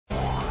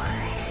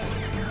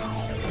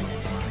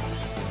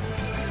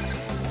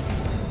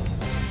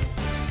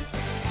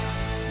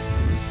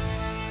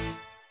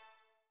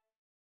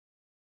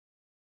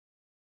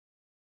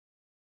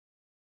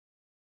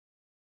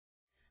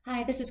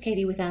Hi, this is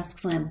Katie with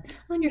askSlim.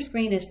 On your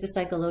screen is the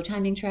Cycle Low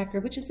Timing Tracker,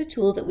 which is a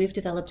tool that we've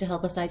developed to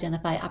help us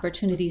identify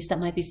opportunities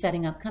that might be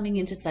setting up coming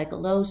into cycle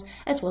lows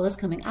as well as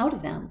coming out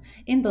of them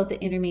in both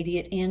the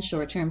intermediate and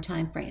short-term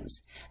time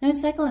frames. Now, in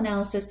cycle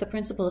analysis, the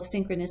principle of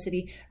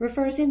synchronicity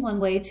refers in one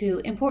way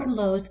to important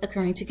lows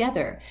occurring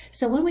together.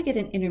 So when we get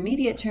an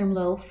intermediate term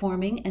low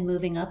forming and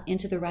moving up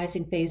into the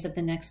rising phase of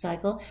the next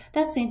cycle,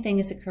 that same thing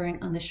is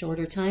occurring on the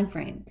shorter time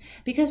frame.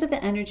 Because of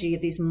the energy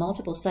of these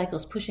multiple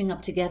cycles pushing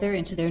up together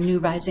into their new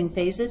rising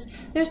phases,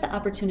 there's the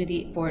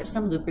opportunity for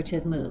some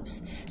lucrative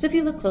moves. So if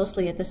you look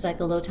closely at the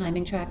Cycle Low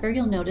Timing Tracker,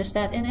 you'll notice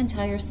that an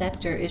entire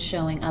sector is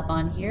showing up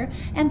on here,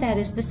 and that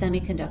is the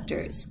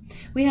semiconductors.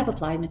 We have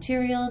Applied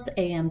Materials,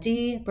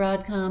 AMD,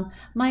 Broadcom,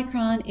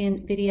 Micron,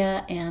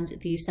 NVIDIA, and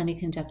the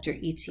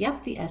Semiconductor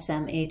ETF, the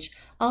SMH,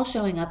 all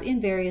showing up in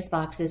various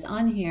boxes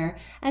on here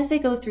as they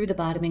go through the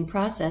bottoming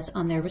process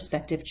on their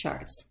respective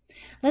charts.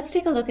 Let's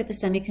take a look at the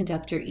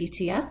Semiconductor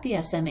ETF, the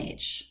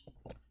SMH.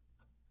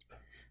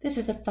 This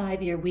is a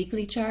 5-year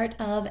weekly chart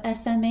of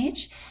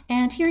SMH,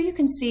 and here you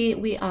can see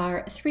we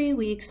are 3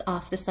 weeks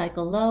off the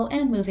cycle low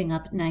and moving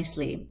up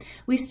nicely.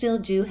 We still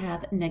do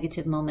have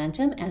negative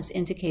momentum as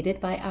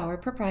indicated by our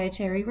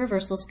proprietary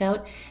reversal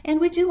scout, and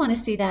we do want to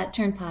see that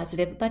turn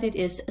positive, but it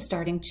is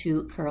starting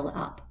to curl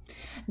up.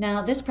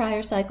 Now, this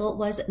prior cycle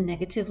was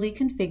negatively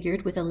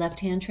configured with a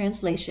left-hand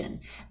translation,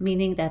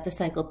 meaning that the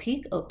cycle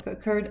peak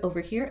occurred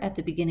over here at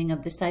the beginning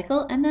of the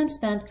cycle and then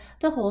spent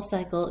the whole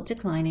cycle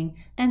declining,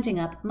 ending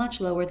up much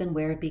lower than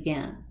where it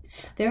began.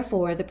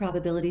 Therefore, the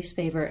probabilities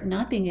favor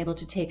not being able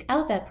to take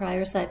out that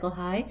prior cycle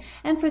high,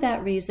 and for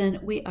that reason,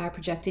 we are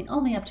projecting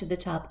only up to the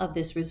top of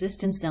this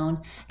resistance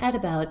zone at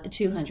about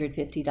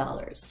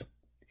 $250.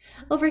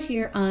 Over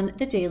here on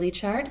the daily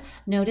chart,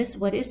 notice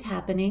what is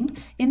happening.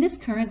 In this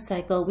current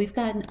cycle, we've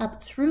gotten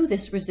up through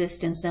this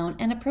resistance zone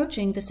and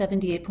approaching the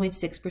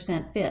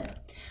 78.6% fib.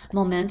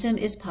 Momentum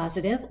is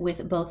positive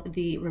with both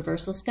the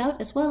reversal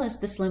scout as well as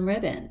the slim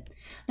ribbon.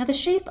 Now, the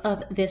shape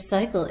of this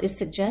cycle is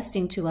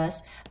suggesting to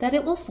us that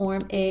it will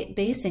form a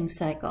basing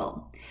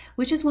cycle,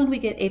 which is when we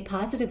get a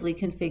positively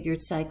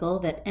configured cycle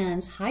that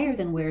ends higher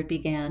than where it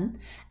began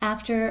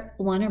after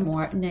one or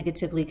more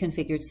negatively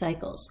configured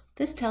cycles.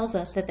 This tells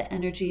us that the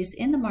energies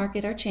in the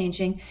market are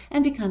changing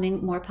and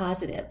becoming more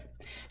positive.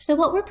 So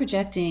what we're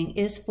projecting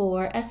is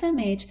for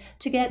SMH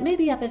to get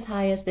maybe up as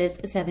high as this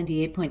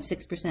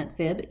 78.6%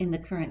 fib in the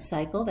current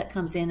cycle that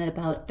comes in at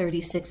about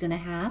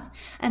 36.5.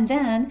 And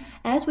then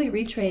as we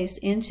retrace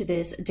into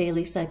this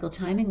daily cycle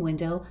timing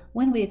window,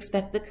 when we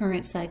expect the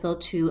current cycle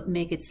to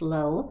make its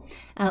low,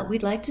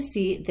 we'd like to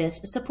see this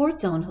support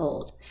zone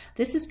hold.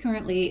 This is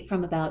currently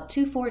from about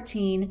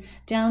 214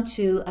 down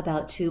to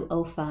about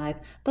 205,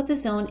 but the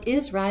zone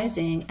is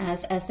rising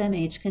as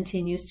SMH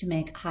continues to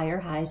make higher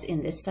highs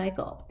in this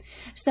cycle.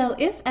 So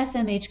if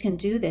SMH can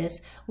do this,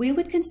 we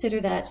would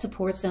consider that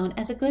support zone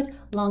as a good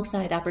long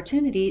side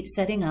opportunity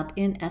setting up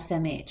in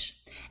SMH.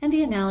 And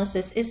the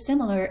analysis is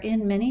similar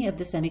in many of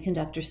the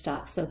semiconductor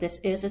stocks, so this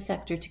is a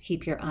sector to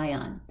keep your eye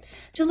on.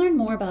 To learn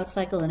more about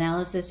cycle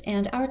analysis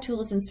and our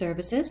tools and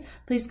services,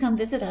 please come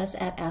visit us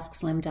at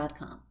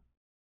askSlim.com.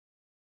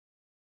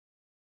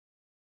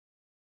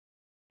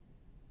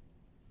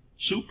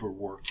 Super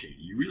work, Katie.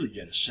 You really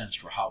get a sense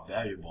for how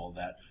valuable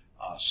that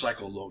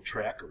cycle low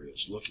tracker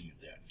is looking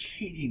at that.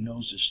 Katie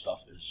knows this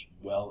stuff as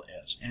well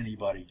as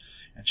anybody,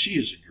 and she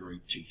is a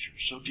great teacher.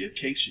 So give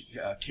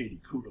Katie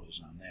kudos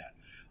on that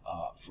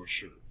for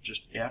sure.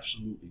 Just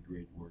absolutely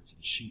great work,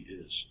 and she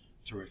is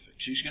terrific.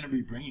 She's going to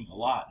be bringing a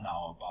lot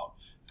now about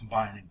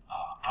combining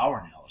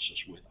our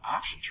analysis with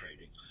option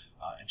trading,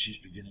 and she's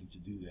beginning to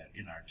do that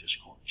in our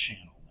Discord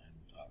channel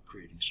and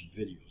creating some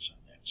videos on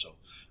that. So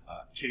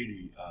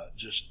Katie,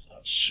 just a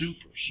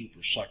super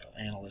cycle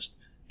analyst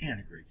and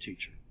a great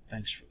teacher.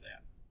 Thanks for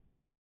that.